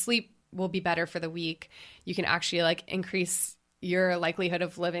 Your sleep will be better for the week. You can actually like increase your likelihood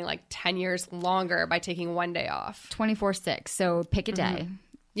of living like 10 years longer by taking one day off. 24/6. So pick a day.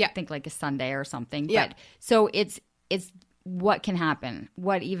 Yeah. I think like a Sunday or something. Yeah. But so it's what can happen?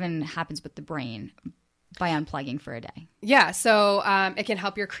 What even happens with the brain by unplugging for a day? Yeah. So it can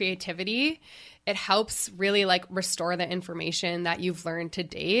help your creativity. It helps really like restore the information that you've learned to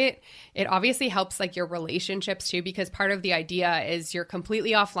date. It obviously helps like your relationships too, because part of the idea is you're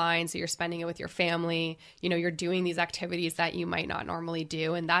completely offline. So you're spending it with your family. You know, you're doing these activities that you might not normally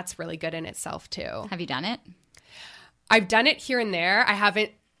do. And that's really good in itself too. Have you done it? I've done it here and there.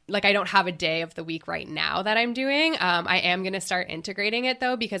 I don't have a day of the week right now that I'm doing. I am going to start integrating it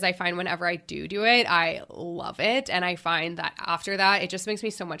though, because I find whenever I do it, I love it. And I find that after that, it just makes me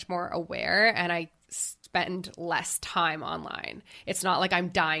so much more aware, and I spend less time online. It's not like I'm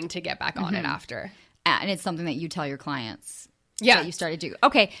dying to get back on it after. And it's something that you tell your clients. Yeah. That you started to do.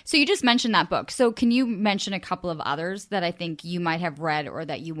 Okay. So you just mentioned that book. So can you mention a couple of others that I think you might have read or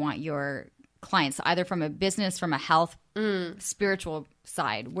that you want your clients, either from a business, from a health, spiritual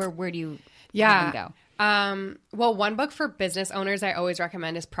side? Where do you have them go? Well, one book for business owners I always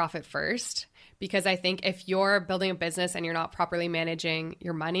recommend is Profit First, because I think if you're building a business and you're not properly managing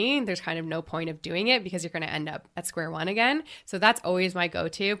your money, there's kind of no point of doing it, because you're going to end up at square one again. So that's always my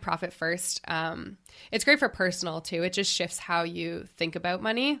go-to, Profit First. It's great for personal too. It just shifts how you think about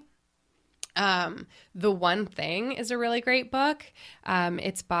money. The One Thing is a really great book.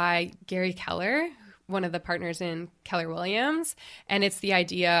 It's by Gary Keller, one of the partners in Keller Williams. And it's the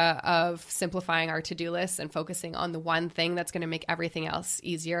idea of simplifying our to-do lists and focusing on the one thing that's going to make everything else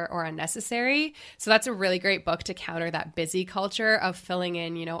easier or unnecessary. So that's a really great book to counter that busy culture of filling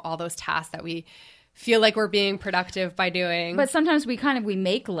in, you know, all those tasks that we feel like we're being productive by doing. But sometimes we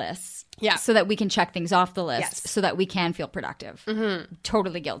make lists so that we can check things off the list so that we can feel productive.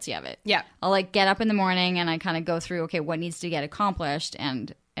 Totally guilty of it. Yeah. I'll like get up in the morning and I kind of go through, okay, what needs to get accomplished,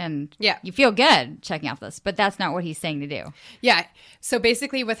 and you feel good checking off this, but that's not what he's saying to do. Yeah. So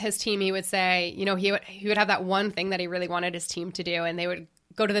basically with his team, he would say, you know, he would have that one thing that he really wanted his team to do, and they would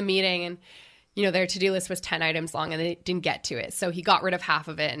go to the meeting and, you know, their to-do list was 10 items long and they didn't get to it. So he got rid of half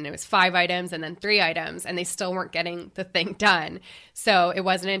of it, and it was 5 items and then 3 items, and they still weren't getting the thing done. So it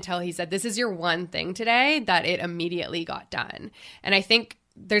wasn't until he said, this is your one thing today, that it immediately got done. And I think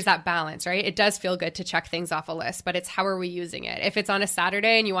there's that balance, right? It does feel good to check things off a list, but it's how are we using it? If it's on a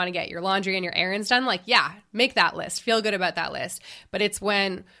Saturday and you want to get your laundry and your errands done, like, yeah, make that list. Feel good about that list. But it's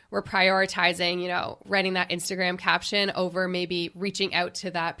when we're prioritizing, you know, writing that Instagram caption over maybe reaching out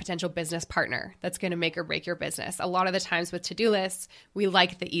to that potential business partner that's going to make or break your business. A lot of the times with to-do lists, we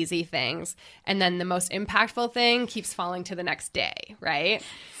like the easy things. And then the most impactful thing keeps falling to the next day, right?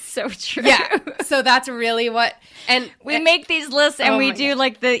 So true. Yeah. So that's really what, and we make these lists and we do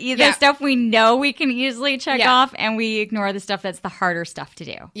like the stuff we know we can easily check off, and we ignore the stuff that's the harder stuff to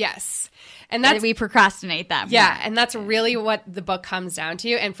do. Yes. And that's, we procrastinate that. Yeah. And that's really what the book comes down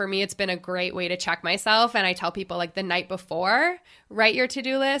to. And for me, it's been a great way to check myself. And I tell people, like, the night before, write your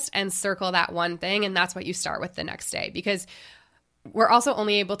to-do list and circle that one thing. And that's what you start with the next day, because we're also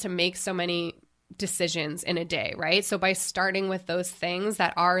only able to make so many decisions in a day, right? So by starting with those things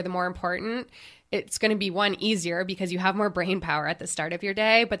that are the more important, it's going to be easier because you have more brain power at the start of your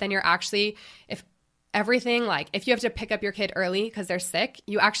day, but then you're actually, everything, like if you have to pick up your kid early because they're sick,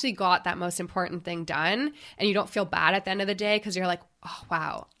 you actually got that most important thing done, and you don't feel bad at the end of the day because you're like, oh,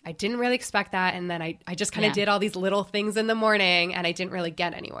 wow, I didn't really expect that. And then I just kind of did all these little things in the morning and I didn't really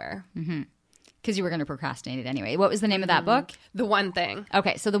get anywhere. Because you were going to procrastinate it anyway. What was the name of that book? The One Thing.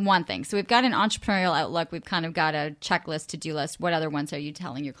 Okay, so The One Thing. So we've got an entrepreneurial outlook. We've kind of got a checklist, to-do list. What other ones are you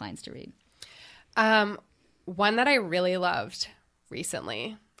telling your clients to read? One that I really loved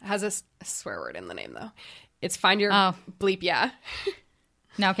recently has a swear word in the name, though. It's Find Your Bleep Yeah.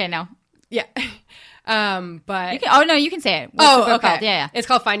 No, okay, no. Yeah. But you can say it. What's the book called? Yeah. It's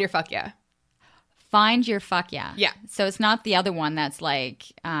called Find Your Fuck Yeah. Find Your Fuck Yeah. Yeah. So it's not the other one that's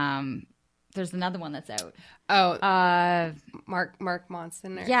like there's another one that's out. Mark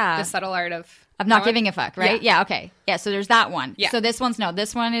Monson. The Subtle Art of not giving a fuck, right? Yeah. Okay. Yeah, so there's that one. Yeah. So this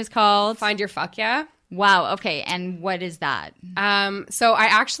one is called Find Your Fuck Yeah. Wow, okay. And what is that? So I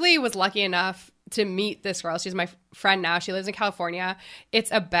actually was lucky enough to meet this girl. She's my friend now. She lives in California.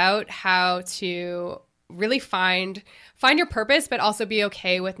 It's about how to really find your purpose, but also be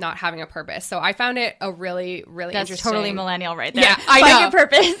okay with not having a purpose. So I found it a really, really That's interesting. totally millennial right there. Yeah, I know. Find your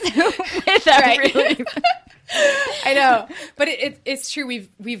purpose without really... I know, but it's true.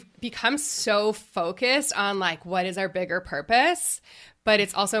 We've become so focused on like what is our bigger purpose, but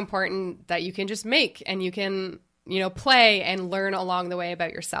it's also important that you can just make and you can play and learn along the way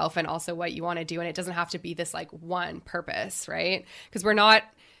about yourself and also what you want to do, and it doesn't have to be this like one purpose, right? Because we're not,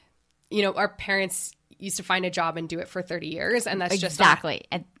 our parents used to find a job and do it for 30 years, and that's just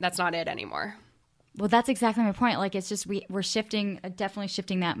that's not it anymore. Well, that's exactly my point. Like, it's just we're shifting, definitely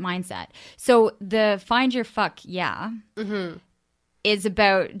shifting that mindset. So the Find Your Fuck Yeah is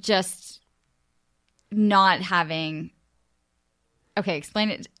about just not having. Okay, explain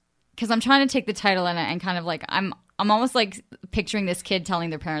it, because I'm trying to take the title and kind of like I'm almost like picturing this kid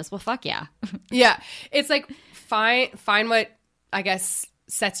telling their parents, "Well, fuck yeah." Yeah, it's like find what I guess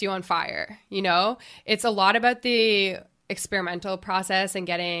sets you on fire. It's a lot about the experimental process and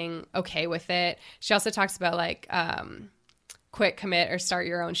getting okay with it. She also talks about like quit, commit, or start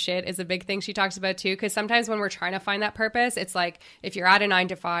your own shit is a big thing she talks about too, because sometimes when we're trying to find that purpose, it's like if you're at a 9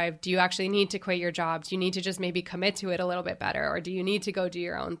 to 5, do you actually need to quit your job? Do you need to just maybe commit to it a little bit better, or do you need to go do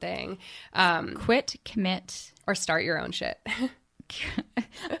your own thing? Quit, commit, or start your own shit.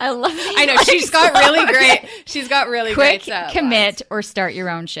 I love it. I know, she's got really great. She's got really quick, great commit, lines. Or start your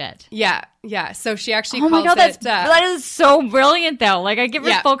own shit. Yeah. So she actually. Oh my god, calls that is so brilliant though. Like, I give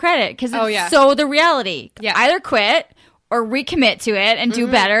her full credit because it's so the reality. Yeah. Either quit or recommit to it and do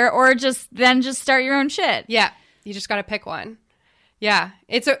better, or just start your own shit. Yeah, you just got to pick one. Yeah,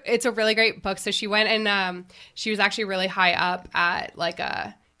 it's a really great book. So she went and she was actually really high up at like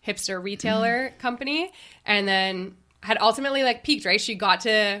a hipster retailer company, and then had ultimately like peaked, right? She got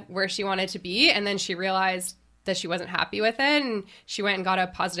to where she wanted to be, and then she realized that she wasn't happy with it, and she went and got a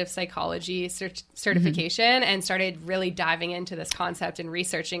positive psychology certification and started really diving into this concept and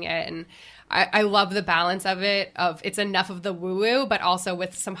researching it. And I love the balance of it, of it's enough of the woo-woo, but also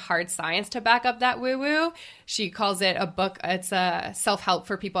with some hard science to back up that woo-woo. She calls it a book. It's a self-help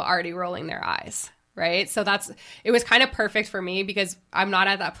for people already rolling their eyes. Right. So it was kind of perfect for me because I'm not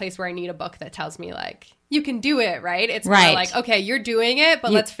at that place where I need a book that tells me like, you can do it. Right. It's more like, okay, you're doing it,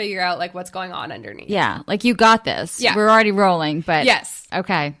 but let's figure out like what's going on underneath. Yeah. Like, you got this. Yeah. We're already rolling, but yes.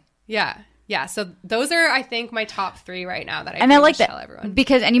 Okay. Yeah. Yeah. So those are, I think, my top 3 right now that I like tell everyone.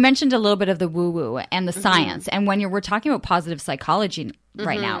 Because, and you mentioned a little bit of the woo-woo and the science. And when we're talking about positive psychology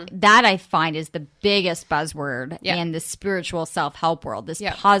right now, that I find is the biggest buzzword in the spiritual self-help world, this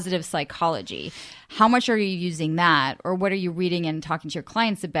positive psychology. How much are you using that, or what are you reading and talking to your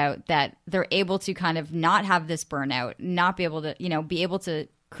clients about that they're able to kind of not have this burnout, not be able to, be able to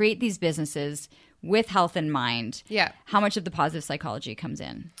create these businesses with health in mind? Yeah. How much of the positive psychology comes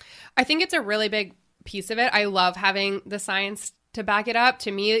in? I think it's a really big piece of it. I love having the science to back it up.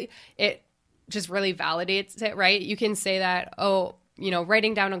 To me, it just really validates it, right? You can say that,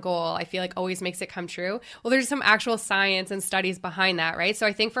 writing down a goal, I feel like always makes it come true. Well, there's some actual science and studies behind that, right? So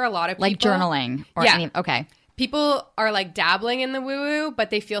I think for a lot of people, like journaling or okay. People are like dabbling in the woo-woo,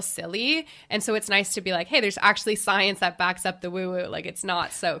 but they feel silly. And so it's nice to be like, hey, there's actually science that backs up the woo-woo. Like, it's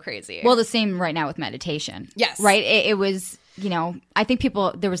not so crazy. Well, the same right now with meditation. Yes. Right? It was, I think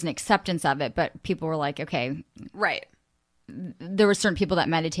there was an acceptance of it, but people were like, okay. Right. There were certain people that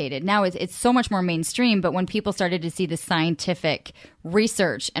meditated. Now it's so much more mainstream, but when people started to see the scientific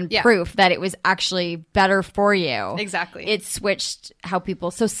research and proof that it was actually better for you, exactly, it switched how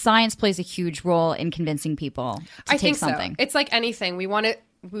people. So science plays a huge role in convincing people to take something. So. It's like anything.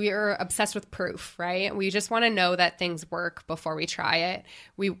 We are obsessed with proof, right? We just want to know that things work before we try it.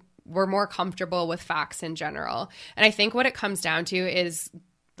 We we're more comfortable with facts in general. And I think what it comes down to is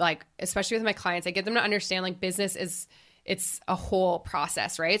like, especially with my clients, I get them to understand like business it's a whole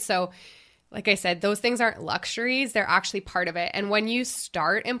process, right? So like I said, those things aren't luxuries. They're actually part of it. And when you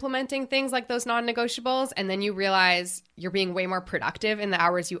start implementing things like those non-negotiables, and then you realize you're being way more productive in the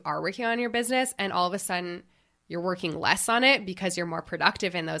hours you are working on your business, and all of a sudden you're working less on it because you're more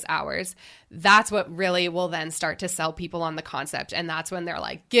productive in those hours, that's what really will then start to sell people on the concept. And that's when they're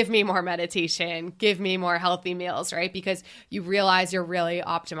like, give me more meditation, give me more healthy meals, right? Because you realize you're really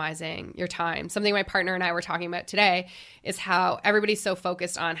optimizing your time. Something my partner and I were talking about today is how everybody's so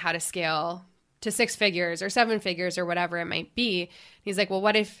focused on how to scale to 6 figures or 7 figures or whatever it might be. He's like, well,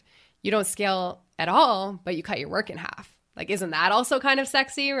 what if you don't scale at all, but you cut your work in half? Like, isn't that also kind of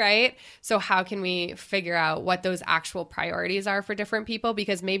sexy, right? So how can we figure out what those actual priorities are for different people?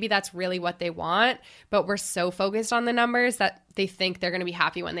 Because maybe that's really what they want, but we're so focused on the numbers that they think they're going to be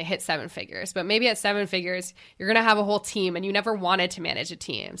happy when they hit 7 figures. But maybe at 7 figures, you're going to have a whole team and you never wanted to manage a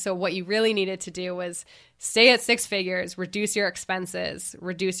team. So what you really needed to do was stay at 6 figures, reduce your expenses,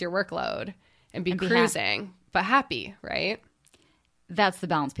 reduce your workload, and be cruising, but happy, right? That's the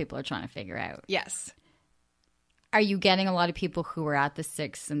balance people are trying to figure out. Yes. Are you getting a lot of people who are at the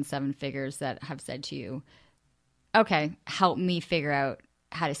 6 and 7 figures that have said to you, okay, help me figure out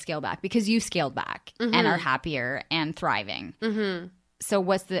how to scale back? Because you scaled back and are happier and thriving. So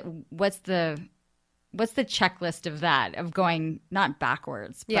what's the checklist of that, of going not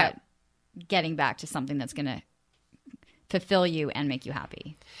backwards, but getting back to something that's going to fulfill you and make you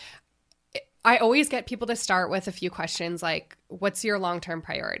happy? I always get people to start with a few questions like, what's your long-term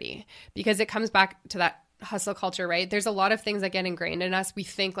priority? Because it comes back to that hustle culture, right? There's a lot of things that get ingrained in us. We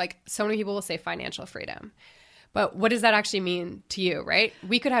think like so many people will say financial freedom, but what does that actually mean to you, right?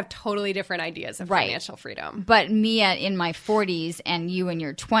 We could have totally different ideas of financial freedom. But me in my 40s and you in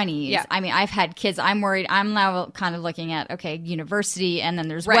your 20s, I mean, I've had kids. I'm worried. I'm now kind of looking at, okay, university, and then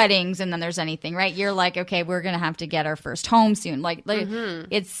there's weddings, and then there's anything, right? You're like, okay, we're going to have to get our first home soon. Like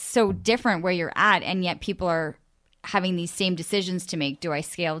it's so different where you're at, and yet people are having these same decisions to make. Do I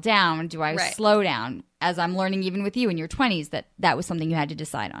scale down? Do I slow down? As I'm learning even with you in your 20s, that was something you had to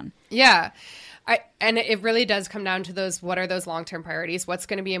decide on. Yeah. And it really does come down to those, what are those long-term priorities? What's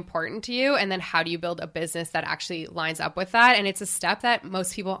going to be important to you? And then how do you build a business that actually lines up with that? And it's a step that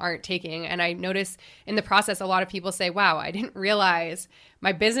most people aren't taking. And I notice in the process, a lot of people say, wow, I didn't realize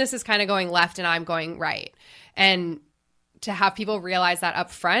my business is kind of going left and I'm going right. And to have people realize that up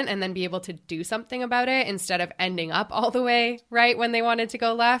front and then be able to do something about it instead of ending up all the way right when they wanted to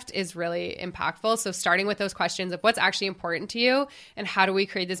go left is really impactful. So starting with those questions of what's actually important to you and how do we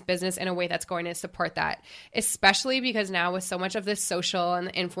create this business in a way that's going to support that, especially because now with so much of this social and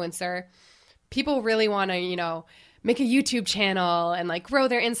the influencer, people really want to, make a YouTube channel and like grow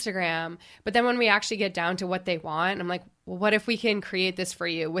their Instagram. But then when we actually get down to what they want, I'm like, well, what if we can create this for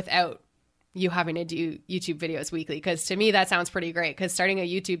you without you having to do YouTube videos weekly? Because to me, that sounds pretty great, because starting a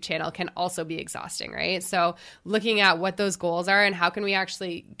YouTube channel can also be exhausting, right? So looking at what those goals are and how can we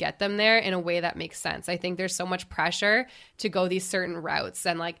actually get them there in a way that makes sense. I think there's so much pressure to go these certain routes.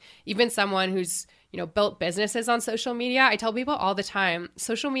 And like even someone who's, built businesses on social media, I tell people all the time,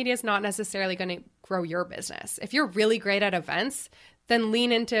 social media is not necessarily going to grow your business. If you're really great at events, then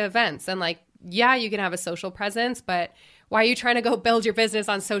lean into events. And like, yeah, you can have a social presence, but why are you trying to go build your business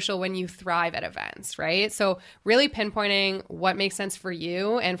on social when you thrive at events, right? So really pinpointing what makes sense for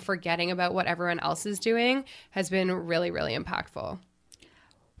you and forgetting about what everyone else is doing has been really, really impactful.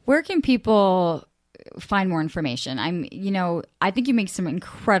 Where can people find more information? I think you make some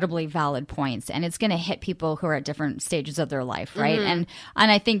incredibly valid points, and it's going to hit people who are at different stages of their life, right? And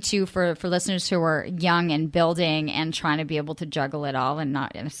I think too, for listeners who are young and building and trying to be able to juggle it all and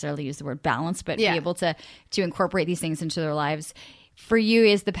not necessarily use the word balance, but be able to incorporate these things into their lives. For you,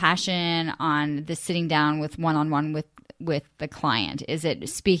 is the passion on the sitting down with one-on-one with the client? Is it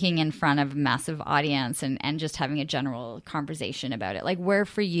speaking in front of a massive audience and just having a general conversation about it? Like, where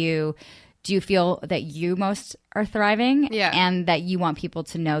for you do you feel that you most are thriving, and that you want people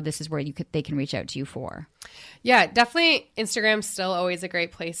to know this is where they can reach out to you for? Yeah, definitely. Instagram's still always a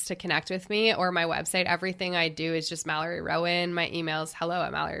great place to connect with me, or my website. Everything I do is just Mallory Rowan. My email's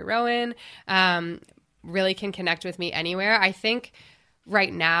hello@MalloryRowan. Really can connect with me anywhere. I think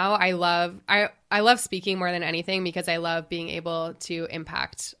right now I love speaking more than anything, because I love being able to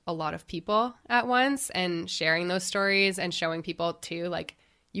impact a lot of people at once and sharing those stories and showing people too, like,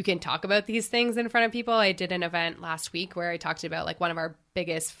 you can talk about these things in front of people. I did an event last week where I talked about like one of our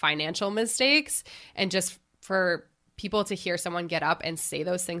biggest financial mistakes, and just for people to hear someone get up and say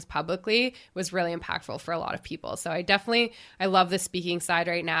those things publicly was really impactful for a lot of people. So I love the speaking side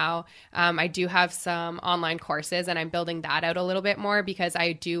right now. I do have some online courses, and I'm building that out a little bit more because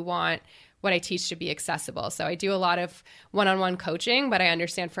I do want what I teach to be accessible. So I do a lot of one-on-one coaching, but I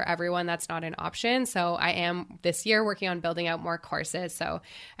understand for everyone that's not an option. So I am this year working on building out more courses. So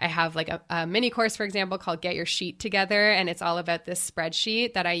I have like a mini course, for example, called Get Your Sheet Together. And it's all about this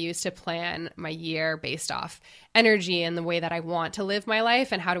spreadsheet that I use to plan my year based off energy and the way that I want to live my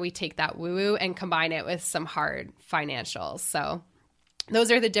life. And how do we take that woo-woo and combine it with some hard financials? So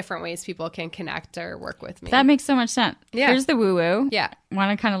those are the different ways people can connect or work with me. That makes so much sense. Yeah. Here's the woo-woo. Yeah.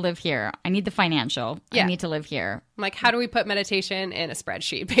 Want to kind of live here. I need the financial. Yeah. I need to live here. I'm like, how do we put meditation in a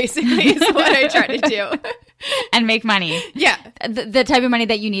spreadsheet, basically, is what I try to do. And make money. Yeah. The type of money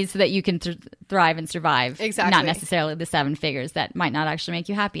that you need so that you can thrive and survive. Exactly. Not necessarily the 7 figures that might not actually make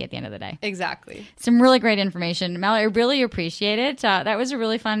you happy at the end of the day. Exactly. Some really great information. Mallory, I really appreciate it. That was a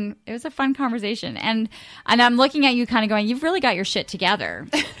really fun, it was a fun conversation. And I'm looking at you kind of going, you've really got your shit together.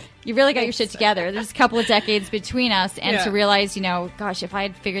 You really got your shit together. There's a couple of decades between us. And to realize, gosh, if I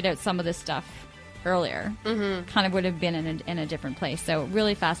had figured out some of this stuff earlier, kind of would have been in a different place. So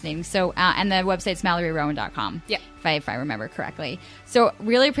really fascinating. So, and the website's MalloryRowan.com. Yeah. If I remember correctly. So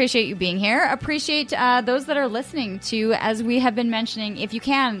really appreciate you being here. Appreciate those that are listening to, as we have been mentioning, if you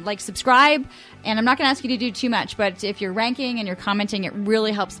can, subscribe. And I'm not going to ask you to do too much, but if you're ranking and you're commenting, it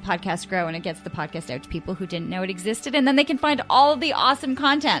really helps the podcast grow, and it gets the podcast out to people who didn't know it existed. And then they can find all of the awesome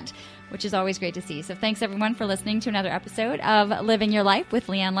content, which is always great to see. So thanks everyone for listening to another episode of Living Your Life with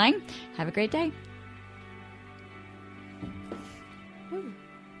Leanne Lang. Have a great day.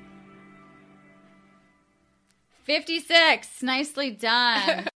 56. Nicely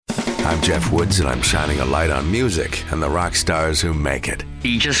done. I'm Jeff Woods, and I'm shining a light on music and the rock stars who make it.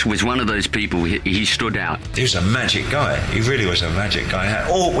 He just was one of those people. He stood out. He was a magic guy. He really was a magic guy.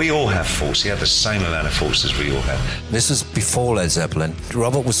 We all have faults. He had the same amount of faults as we all have. This was before Led Zeppelin.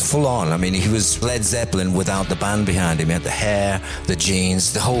 Robert was full on. I mean, he was Led Zeppelin without the band behind him. He had the hair, the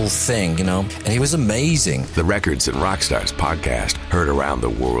jeans, the whole thing, and he was amazing. The Records and Rockstars podcast, heard around the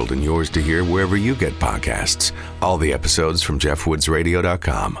world and yours to hear wherever you get podcasts. All the episodes from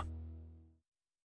JeffWoodsRadio.com.